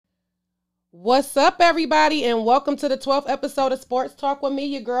What's up, everybody, and welcome to the 12th episode of Sports Talk with me,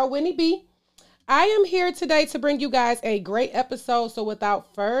 your girl, Winnie B. I am here today to bring you guys a great episode, so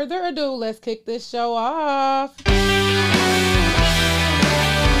without further ado, let's kick this show off.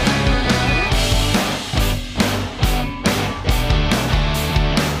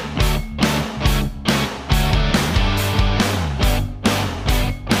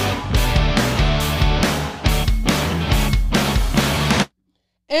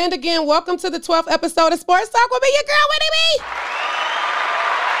 And again, welcome to the 12th episode of Sports Talk with me, your girl, Winnie B.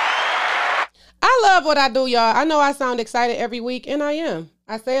 I love what I do, y'all. I know I sound excited every week, and I am.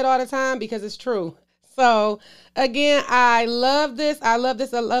 I say it all the time because it's true. So, again, I love this. I love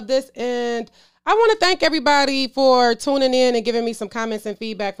this. I love this. And I want to thank everybody for tuning in and giving me some comments and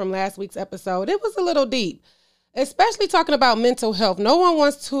feedback from last week's episode. It was a little deep, especially talking about mental health. No one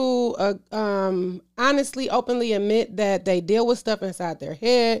wants to honestly, openly admit that they deal with stuff inside their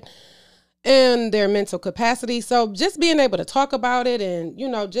head and their mental capacity. So just being able to talk about it and,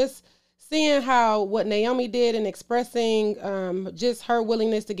 just seeing how what Naomi did and expressing just her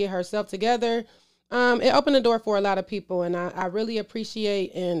willingness to get herself together, it opened the door for a lot of people. And I really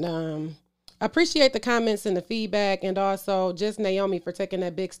appreciate the comments and the feedback, and also just Naomi for taking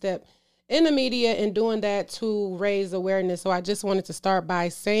that big step in the media and doing that to raise awareness. So I just wanted to start by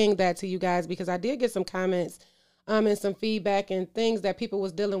saying that to you guys, because I did get some comments and some feedback and things that people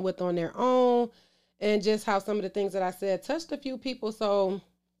was dealing with on their own, and just how some of the things that I said touched a few people. So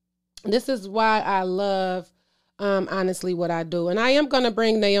this is why I love, honestly, what I do. And I am going to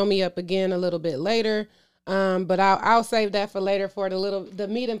bring Naomi up again a little bit later, but I'll save that for later for the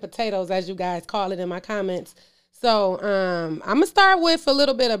meat and potatoes, as you guys call it in my comments. So I'm going to start with a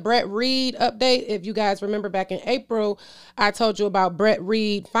little bit of Brett Reed update. If you guys remember back in April, I told you about Brett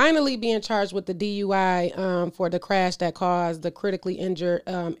Reed finally being charged with the DUI for the crash that caused the critically injured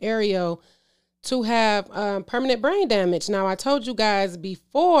Ariel to have permanent brain damage. Now, I told you guys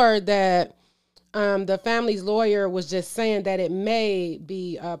before that the family's lawyer was just saying that it may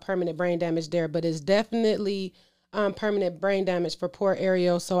be permanent brain damage there, but it's definitely permanent brain damage for poor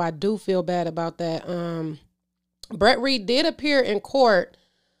Ariel. So I do feel bad about that. Brett Reed did appear in court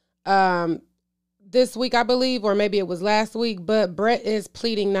this week, I believe, or maybe it was last week, but Brett is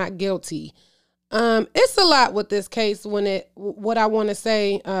pleading not guilty. It's a lot with this case what I want to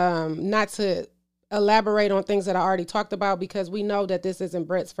say, not to elaborate on things that I already talked about, because we know that this isn't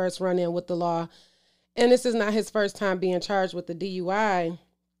Brett's first run-in with the law, and this is not his first time being charged with the DUI.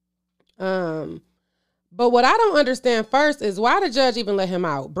 But what I don't understand first is why the judge even let him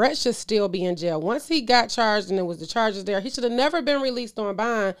out. Brett should still be in jail. Once he got charged and there was the charges there, he should have never been released on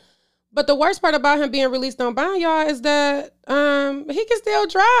bond. But the worst part about him being released on bond, y'all, is that he can still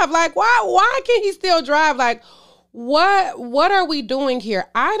drive. Like, why can't he still drive? Like, what are we doing here?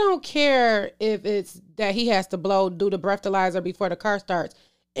 I don't care if it's that he has to do the breathalyzer before the car starts.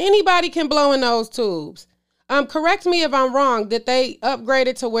 Anybody can blow in those tubes. Correct me if I'm wrong. Did they upgrade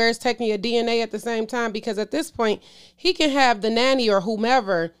it to where it's taking your DNA at the same time? Because at this point, he can have the nanny or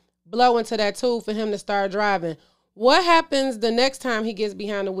whomever blow into that tube for him to start driving. What happens the next time he gets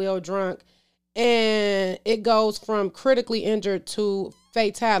behind the wheel drunk and it goes from critically injured to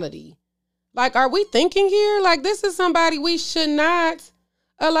fatality? Like, are we thinking here? Like, this is somebody we should not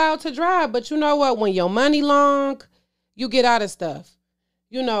allow to drive. But you know what? When your money long, you get out of stuff.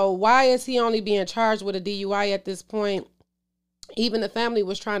 Why is he only being charged with a DUI at this point? Even the family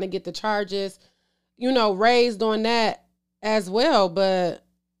was trying to get the charges, raised on that as well. But,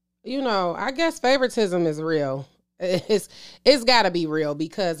 I guess favoritism is real. It's got to be real,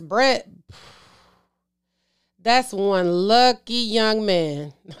 because Brett, that's one lucky young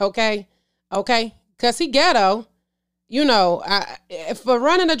man, okay? Okay? Because he ghetto. For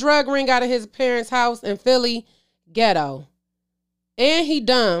running a drug ring out of his parents' house in Philly, ghetto. And he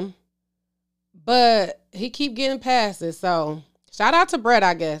dumb, but he keep getting past it. So shout out to Brett,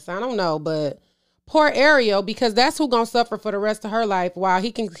 I guess. I don't know, but poor Ariel, because that's who gonna suffer for the rest of her life, while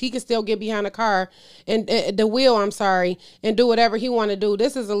he can still get behind the car and the wheel, and do whatever he want to do.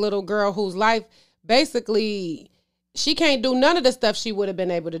 This is a little girl whose life, basically, she can't do none of the stuff she would have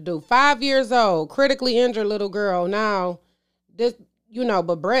been able to do. 5 years old, critically injured little girl. Now, this,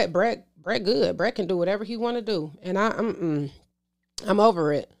 but Brett good. Brett can do whatever he want to do, and I'm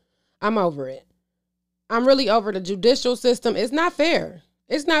over it. I'm really over the judicial system. It's not fair.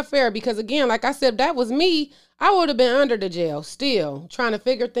 It's not fair, because, again, like I said, if that was me, I would have been under the jail still trying to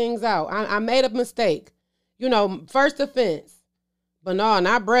figure things out. I made a mistake, first offense. But no,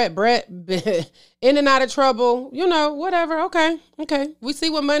 not Brett. Brett in and out of trouble, whatever. Okay. We see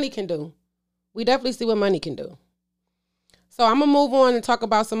what money can do. We definitely see what money can do. So I'm going to move on and talk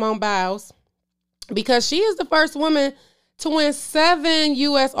about Simone Biles. because she is the first woman to win 7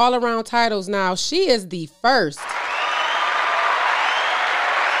 U.S. all-around titles now. She is the first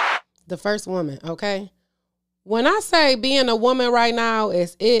woman, okay? When I say being a woman right now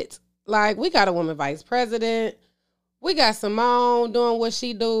is it, like, we got a woman vice president. We got Simone doing what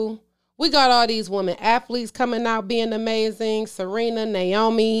she do. We got all these women athletes coming out being amazing. Serena,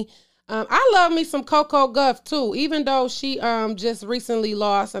 Naomi. I love me some Coco Gauff too, even though she just recently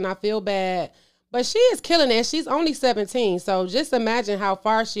lost and I feel bad. But she is killing it. She's only 17. So just imagine how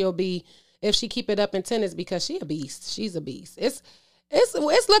far she'll be if she keep it up in tennis, because she a beast. She's a beast. It's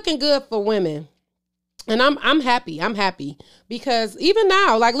looking good for women. And I'm happy. I'm happy because even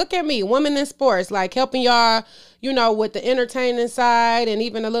now, like, look at me, women in sports, like helping y'all, you know, with the entertaining side and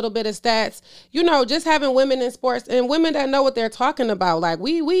even a little bit of stats, you know, just having women in sports and women that know what they're talking about. Like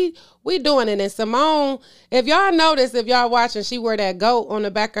we doing it. And Simone, if y'all notice, if y'all watching, she wore that goat on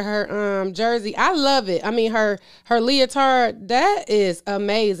the back of her jersey. I love it. I mean, her leotard, that is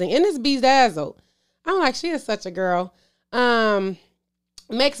amazing. And it's bedazzled. I'm like, she is such a girl.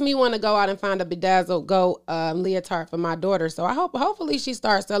 Makes me want to go out and find a bedazzled goat leotard for my daughter. So I hopefully she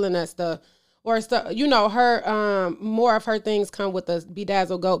starts selling that stuff, or you know, her more of her things come with a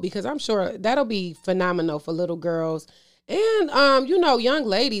bedazzled goat, because I'm sure that'll be phenomenal for little girls and you know, young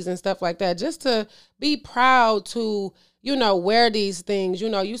ladies and stuff like that, just to be proud to, you know, wear these things. You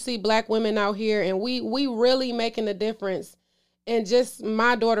know, you see Black women out here and we really making a difference. And just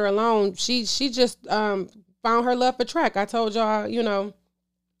my daughter alone, she just found her love for track. I told y'all, you know,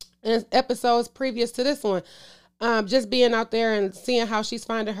 in episodes previous to this one, just being out there and seeing how she's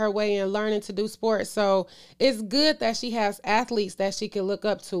finding her way and learning to do sports. So it's good that she has athletes that she can look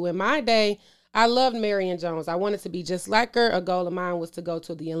up to. In my day, I loved Marion Jones. I wanted to be just like her. A goal of mine was to go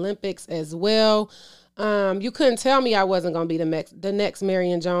to the Olympics as well. You couldn't tell me I wasn't going to be the next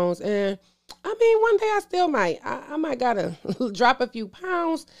Marion Jones. And I mean, one day I still might. I might got to drop a few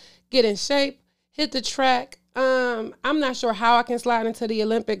pounds, get in shape, hit the track. I'm not sure how I can slide into the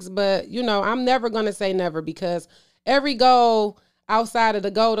Olympics, but you know, I'm never going to say never, because every goal outside of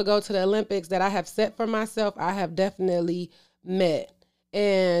the goal to go to the Olympics that I have set for myself, I have definitely met.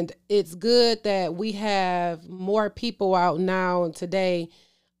 And it's good that we have more people out now and today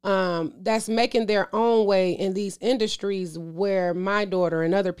that's making their own way in these industries, where my daughter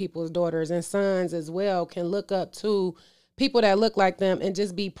and other people's daughters and sons as well can look up to people that look like them and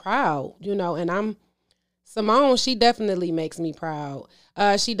just be proud, you know. And Simone, she definitely makes me proud.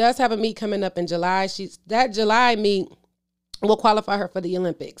 She does have a meet coming up in July. That July meet will qualify her for the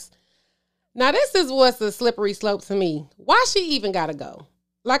Olympics. Now, this is what's a slippery slope to me. Why she even got to go?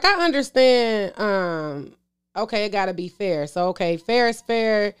 Like, I understand, okay, it got to be fair. So, okay, fair is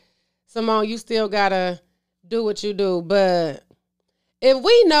fair. Simone, you still got to do what you do. But if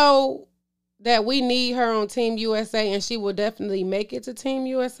we know that we need her on Team USA and she will definitely make it to Team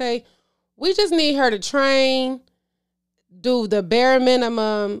USA, we just need her to train, do the bare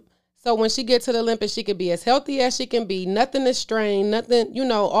minimum, so when she gets to the Olympics, she can be as healthy as she can be. Nothing is strained, nothing, you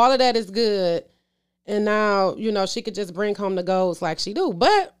know, all of that is good. And now, you know, she could just bring home the golds like she do.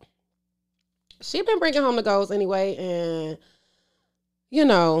 But she been bringing home the golds anyway and, you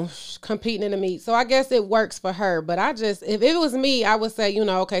know, competing in the meet. So I guess it works for her. But if it was me, I would say, you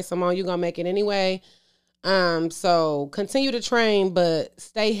know, okay, Simone, you're going to make it anyway. So continue to train, but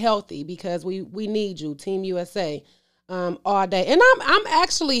stay healthy, because we need you, Team USA, all day. And I'm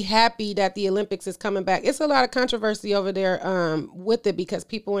actually happy that the Olympics is coming back. It's a lot of controversy over there, with it, because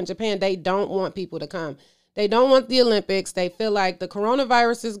people in Japan, they don't want people to come. They don't want the Olympics. They feel like the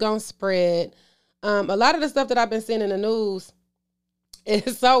coronavirus is going to spread. A lot of the stuff that I've been seeing in the news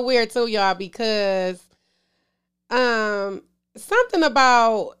is so weird too, y'all, because, something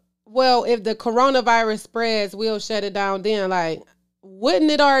about, well, if the coronavirus spreads, we'll shut it down then. Like,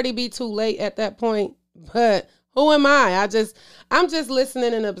 wouldn't it already be too late at that point? But who am I? I'm just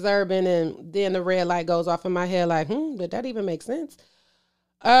listening and observing, and then the red light goes off in my head like, did that even make sense?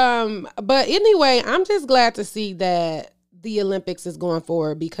 But anyway, I'm just glad to see that the Olympics is going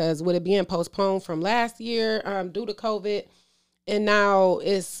forward, because with it being postponed from last year, due to COVID, and now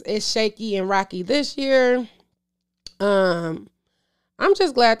it's shaky and rocky this year, I'm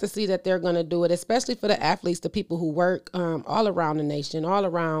just glad to see that they're going to do it, especially for the athletes, the people who work all around the nation, all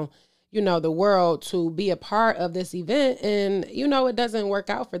around, you know, the world, to be a part of this event. And, you know, it doesn't work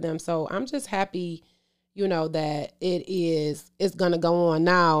out for them. So I'm just happy, you know, that it's going to go on.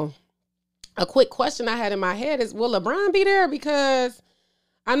 Now, a quick question I had in my head is, will LeBron be there? Because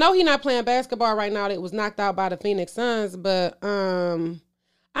I know he's not playing basketball right now. It was knocked out by the Phoenix Suns. But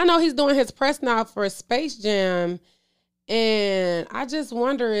I know he's doing his press now for Space Jam. And I just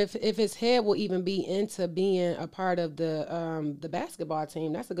wonder if his head will even be into being a part of the basketball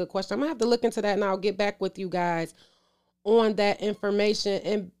team. That's a good question. I'm gonna have to look into that, and I'll get back with you guys on that information.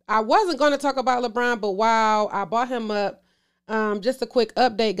 And I wasn't going to talk about LeBron, but wow, I brought him up. Just a quick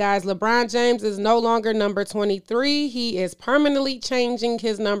update, guys. LeBron James is no longer number 23. He is permanently changing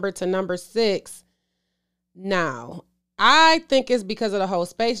his number to number 6 now. I think it's because of the whole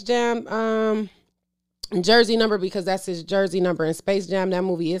Space Jam jersey number, because that's his jersey number in Space Jam. That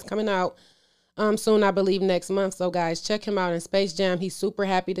movie is coming out soon, I believe next month. So guys, check him out in Space Jam. He's super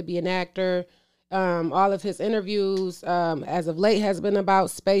happy to be an actor. All of his interviews as of late has been about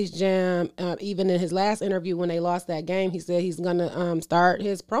Space Jam. Even in his last interview when they lost that game, he said he's going to start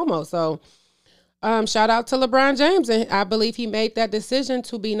his promo. So shout out to LeBron James. And I believe he made that decision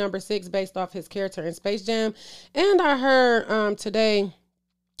to be number 6 based off his character in Space Jam. And I heard today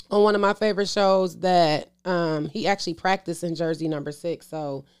on one of my favorite shows that he actually practiced in jersey number 6.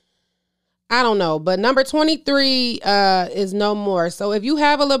 So I don't know, but number 23 is no more. So if you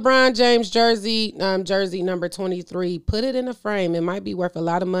have a LeBron James jersey, jersey number 23, put it in a frame. It might be worth a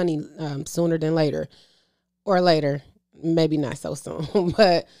lot of money sooner than later, or later, maybe not so soon,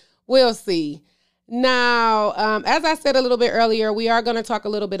 but we'll see. Now, as I said a little bit earlier, we are going to talk a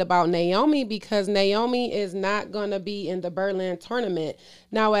little bit about Naomi, because Naomi is not going to be in the Berlin tournament.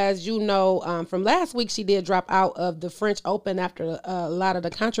 Now, as you know, from last week, she did drop out of the French Open after a lot of the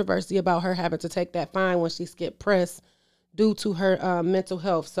controversy about her having to take that fine when she skipped press due to her mental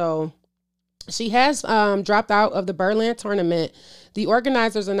health. So she has dropped out of the Berlin tournament. The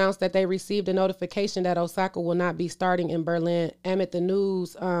organizers announced that they received a notification that Osaka will not be starting in Berlin amid the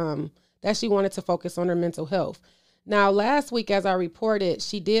news that she wanted to focus on her mental health. Now, last week, as I reported,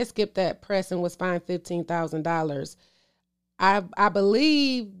 she did skip that press and was fined $15,000. I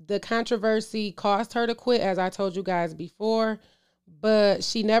believe the controversy caused her to quit, as I told you guys before, but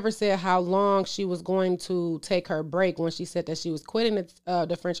she never said how long she was going to take her break when she said that she was quitting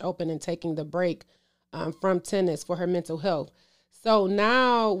the French Open and taking the break from tennis for her mental health. So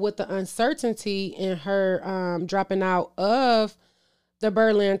now with the uncertainty in her dropping out of the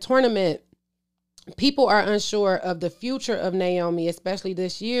Berlin tournament, people are unsure of the future of Naomi, especially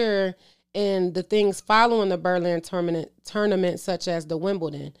this year, and the things following the Berlin tournament, such as the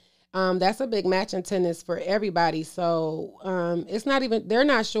Wimbledon. That's a big match in tennis for everybody. So they're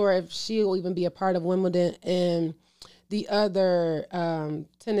not sure if she'll even be a part of Wimbledon and the other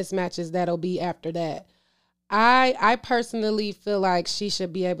tennis matches that'll be after that. I personally feel like she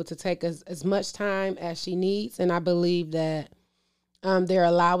should be able to take as much time as she needs, and I believe that they're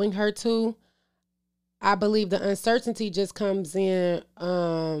allowing her to. I believe the uncertainty just comes in,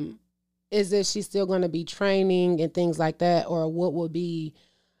 is that she's still going to be training and things like that, or what will be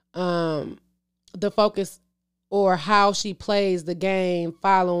the focus, or how she plays the game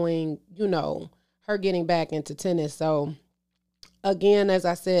following, her getting back into tennis. So again, as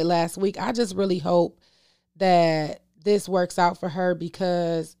I said last week, I just really hope that this works out for her,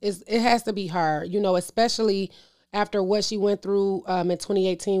 because it has to be hard, especially after what she went through in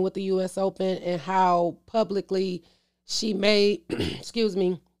 2018 with the U.S. Open, and how publicly she made,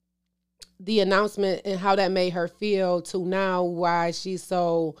 the announcement, and how that made her feel, to now why she's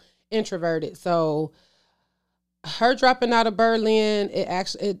so introverted. So her dropping out of Berlin,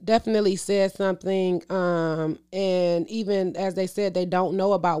 it definitely says something. And even as they said, they don't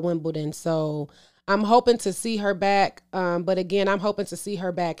know about Wimbledon. So I'm hoping to see her back. But again, I'm hoping to see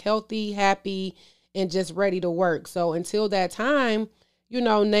her back healthy, happy, and just ready to work. So until that time,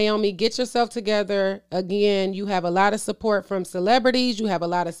 Naomi, get yourself together. Again, you have a lot of support from celebrities. You have a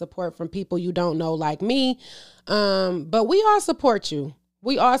lot of support from people you don't know, like me. But we all support you.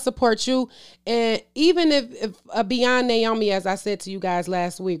 We all support you. And even if beyond Naomi, as I said to you guys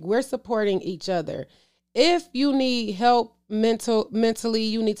last week, we're supporting each other. If you need help mentally,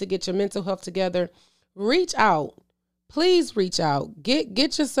 you need to get your mental health together, reach out. Please reach out.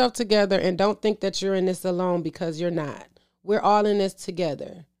 Get yourself together, and don't think that you're in this alone, because you're not. We're all in this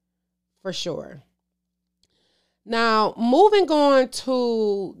together, for sure. Now, moving on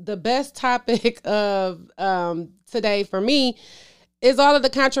to the best topic of today for me is all of the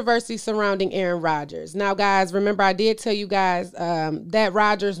controversy surrounding Aaron Rodgers. Now, guys, remember I did tell you guys that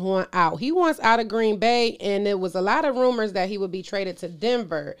Rodgers wants out. He wants out of Green Bay, and there was a lot of rumors that he would be traded to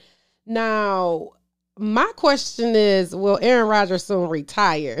Denver. Now, my question is, will Aaron Rodgers soon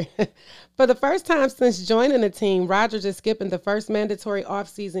retire? For the first time since joining the team, Rodgers is skipping the first mandatory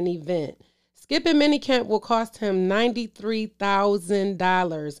offseason event. Skipping minicamp will cost him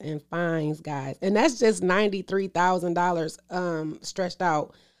 $93,000 in fines, guys. And that's just $93,000 stretched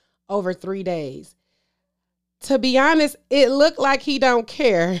out over 3 days. to be honest, it looked like he don't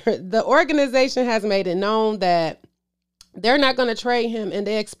care. The organization has made it known that they're not going to trade him, and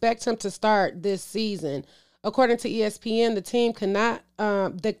they expect him to start this season. According to ESPN,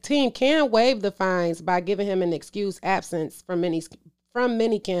 the team can waive the fines by giving him an excused absence from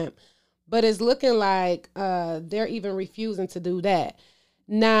minicamp, but it's looking like they're even refusing to do that.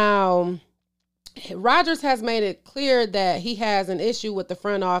 Now, Rodgers has made it clear that he has an issue with the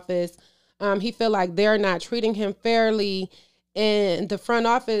front office. He feel like they're not treating him fairly. And the front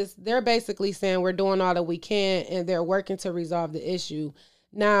office, they're basically saying we're doing all that we can, and they're working to resolve the issue.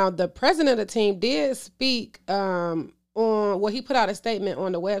 Now, the president of the team did speak he put out a statement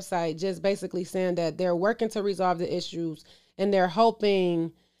on the website just basically saying that they're working to resolve the issues, and they're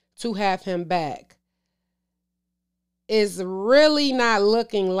hoping to have him back. It's really not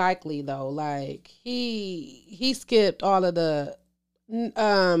looking likely, though. Like, he skipped all of the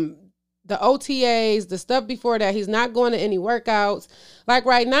OTAs, the stuff before that. He's not going to any workouts. Like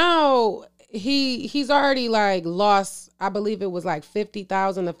right now, he's already like lost, I believe it was like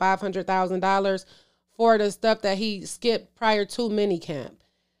 $50,000 to $500,000 for the stuff that he skipped prior to minicamp.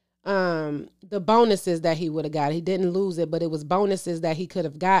 The bonuses that he would have got. He didn't lose it, but it was bonuses that he could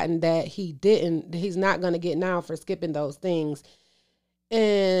have gotten that he's not going to get now for skipping those things.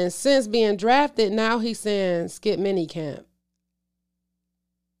 And since being drafted, now he's saying skip minicamp.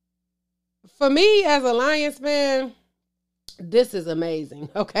 For me, as a Lions fan, this is amazing,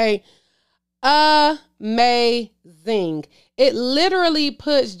 okay? Amazing. It literally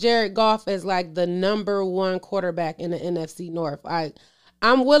puts Jared Goff as like the number one quarterback in the NFC North.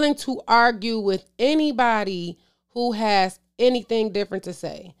 I'm willing to argue with anybody who has anything different to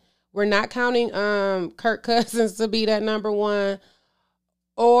say. We're not counting Kirk Cousins to be that number one,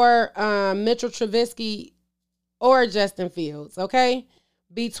 or Mitchell Trubisky, or Justin Fields, okay?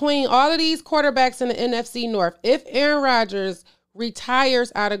 Between all of these quarterbacks in the NFC North, if Aaron Rodgers retires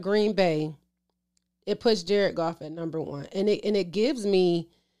out of Green Bay, it puts Jared Goff at number one. And it gives me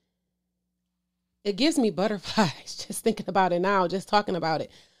butterflies just thinking about it now, just talking about it.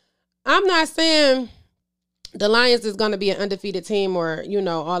 I'm not saying the Lions is going to be an undefeated team or,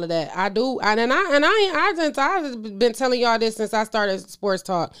 all of that. I've been telling y'all this since I started Sports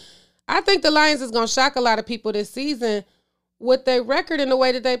Talk. I think the Lions is going to shock a lot of people this season with their record and the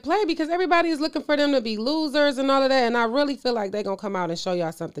way that they play, because everybody is looking for them to be losers and all of that. And I really feel like they're going to come out and show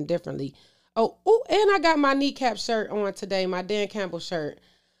y'all something differently. Oh, and I got my kneecap shirt on today, my Dan Campbell shirt.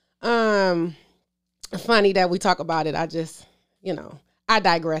 Funny that we talk about it. I just, I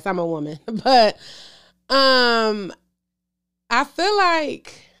digress. I'm a woman. But I feel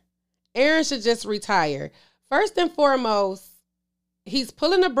like Aaron should just retire. First and foremost, he's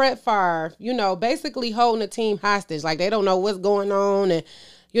pulling a Brett Favre, basically holding the team hostage. Like, they don't know what's going on and,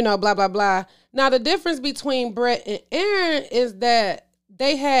 blah, blah, blah. Now, the difference between Brett and Aaron is that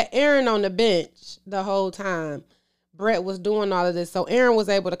they had Aaron on the bench the whole time Brett was doing all of this. So Aaron was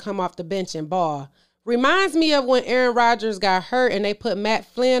able to come off the bench and ball. Reminds me of when Aaron Rodgers got hurt and they put Matt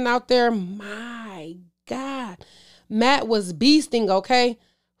Flynn out there. My God. Matt was beasting, okay?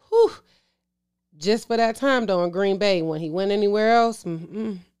 Whew. Just for that time, though, in Green Bay. When he went anywhere else,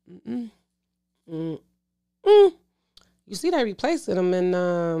 you see, they replaced him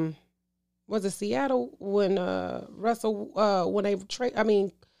in, was it Seattle when when they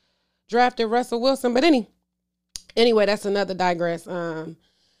drafted Russell Wilson? But anyway, that's another digress.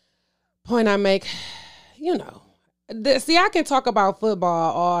 Point I make, see, I can talk about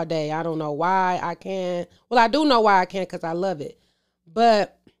football all day. I don't know why I can. Well, I do know why I can, because I love it.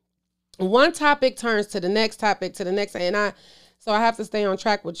 But one topic turns to the next topic, to the next, so I have to stay on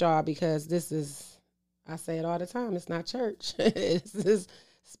track with y'all, because this is, I say it all the time, it's not church. This is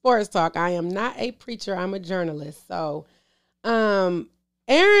Sports Talk. I am not a preacher, I'm a journalist. So Aaron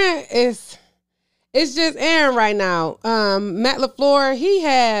it's just Aaron right now. Matt LaFleur, he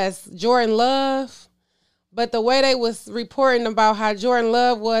has Jordan Love, but the way they was reporting about how Jordan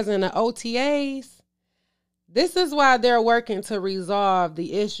Love was in the OTAs, this is why they're working to resolve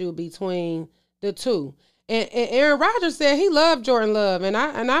the issue between the two. And Aaron Rodgers said he loved Jordan Love, and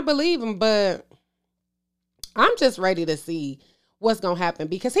I believe him, but I'm just ready to see what's going to happen,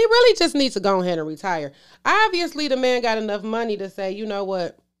 because he really just needs to go ahead and retire. Obviously, the man got enough money to say, you know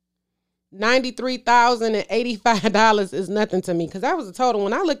what, $93,085 is nothing to me, because that was a total.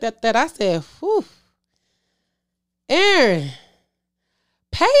 When I looked at that, I said, whew, Aaron,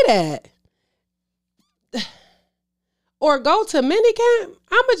 pay that. Or go to minicamp.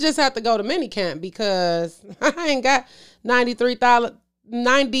 I'm going to just have to go to minicamp, because I ain't got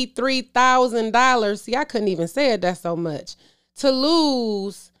 $93,000. See, I couldn't even say it. That's so much to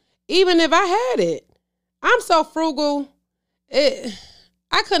lose. Even if I had it, I'm so frugal.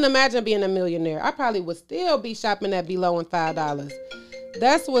 I couldn't imagine being a millionaire. I probably would still be shopping at below and $5.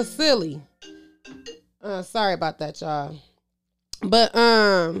 That's what's silly. Sorry about that, y'all. But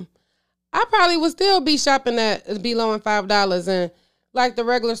I probably would still be shopping at below and $5 and like the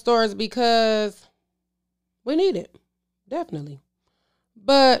regular stores because we need it. Definitely.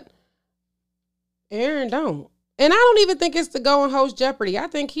 But Aaron don't. And I don't even think it's to go and host Jeopardy. I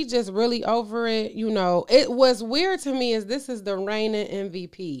think he just really over it. You know, it was weird to me is this is the reigning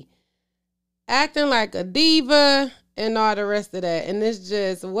MVP. Acting like a diva and all the rest of that. And it's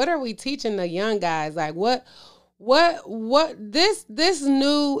just, what are we teaching the young guys? Like what this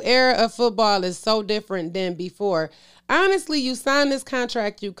new era of football is so different than before. Honestly, you sign this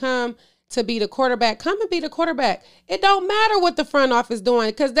contract, you come to be the quarterback, come and be the quarterback. It don't matter what the front office doing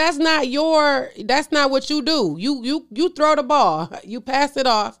because that's not what you do. You throw the ball, you pass it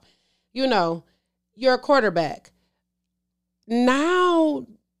off, you know, you're a quarterback. Now,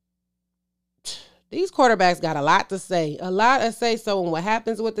 these quarterbacks got a lot to say, so on what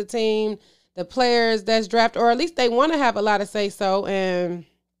happens with the team, the players that's drafted, or at least they want to have a lot of say so, and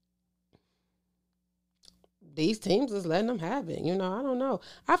these teams is letting them have it. You know, I don't know.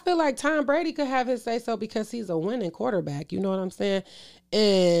 I feel like Tom Brady could have his say so because he's a winning quarterback. You know what I'm saying?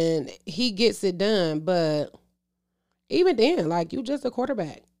 And he gets it done. But even then, like, you just a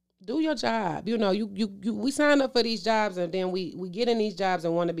quarterback. Do your job. You know, we sign up for these jobs and then we get in these jobs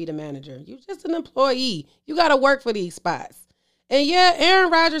and want to be the manager. You just an employee. You got to work for these spots. And yeah,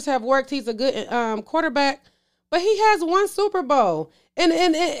 Aaron Rodgers have worked. He's a good quarterback, but he has one Super Bowl. And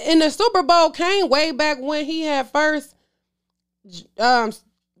the Super Bowl came way back when he had first got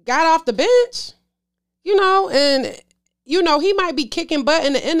off the bench, you know, and, you know, he might be kicking butt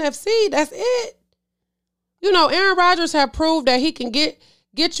in the NFC. That's it. You know, Aaron Rodgers have proved that he can get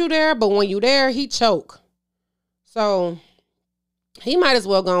you there, but when you there, he choke. So he might as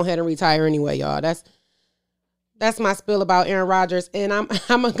well go ahead and retire anyway, y'all. That's my spiel about Aaron Rodgers. And I'm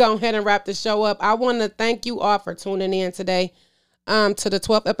going to go ahead and wrap the show up. I want to thank you all for tuning in today. To the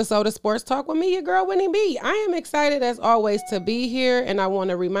 12th episode of Sports Talk with me, your girl, Whitney B. I am excited, as always, to be here, and I want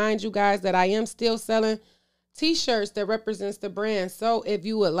to remind you guys that I am still selling T-shirts that represents the brand. So if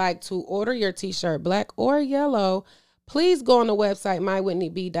you would like to order your T-shirt, black or yellow, please go on the website,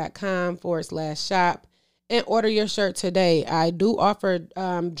 mywhitneyb.com/shop, and order your shirt today. I do offer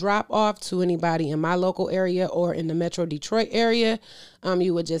drop-off to anybody in my local area or in the Metro Detroit area.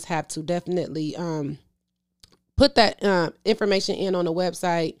 You would just have to definitely put that information in on the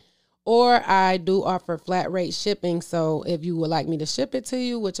website, or I do offer flat rate shipping. So if you would like me to ship it to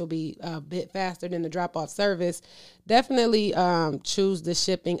you, which will be a bit faster than the drop-off service, definitely choose the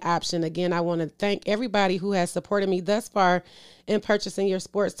shipping option. Again, I want to thank everybody who has supported me thus far in purchasing your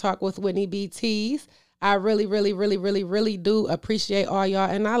Sports Talk with Whitney B tees. I really, really, really, really, really do appreciate all y'all,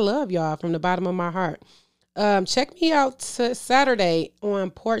 and I love y'all from the bottom of my heart. Check me out Saturday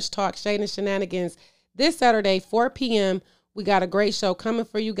on Porch Talk, Shade and Shenanigans. This Saturday, 4 p.m., we got a great show coming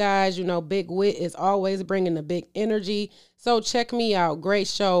for you guys. You know, Big Wit is always bringing the big energy. So check me out. Great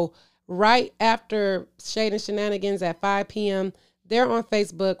show right after Shade and Shenanigans at 5 p.m. They're on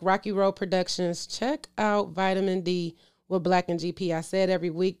Facebook, Rocky Road Productions. Check out Vitamin D with Black and GP. I said every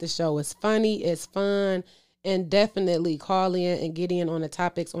week the show is funny, it's fun, and definitely call in and get in on the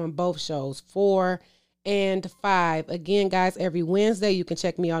topics on both shows, 4 and 5. Again, guys, every Wednesday you can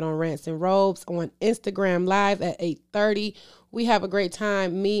check me out on Rants and Robes on Instagram Live at 8:30. We have a great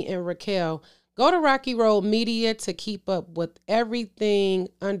time, me and Raquel. Go to Rocky Road Media to keep up with everything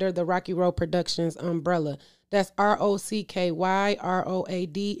under the Rocky Road Productions umbrella. That's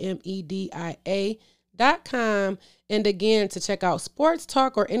ROCKYROADMEDIA.com. And again, to check out Sports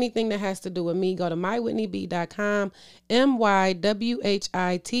Talk or anything that has to do with me, go to mywhitneyb.com,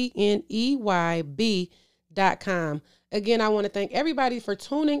 mywhitneyb.com. Again, I want to thank everybody for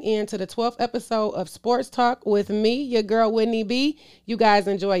tuning in to the 12th episode of Sports Talk with me, your girl, Whitney B. You guys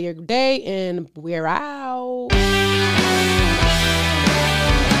enjoy your day, and we're out.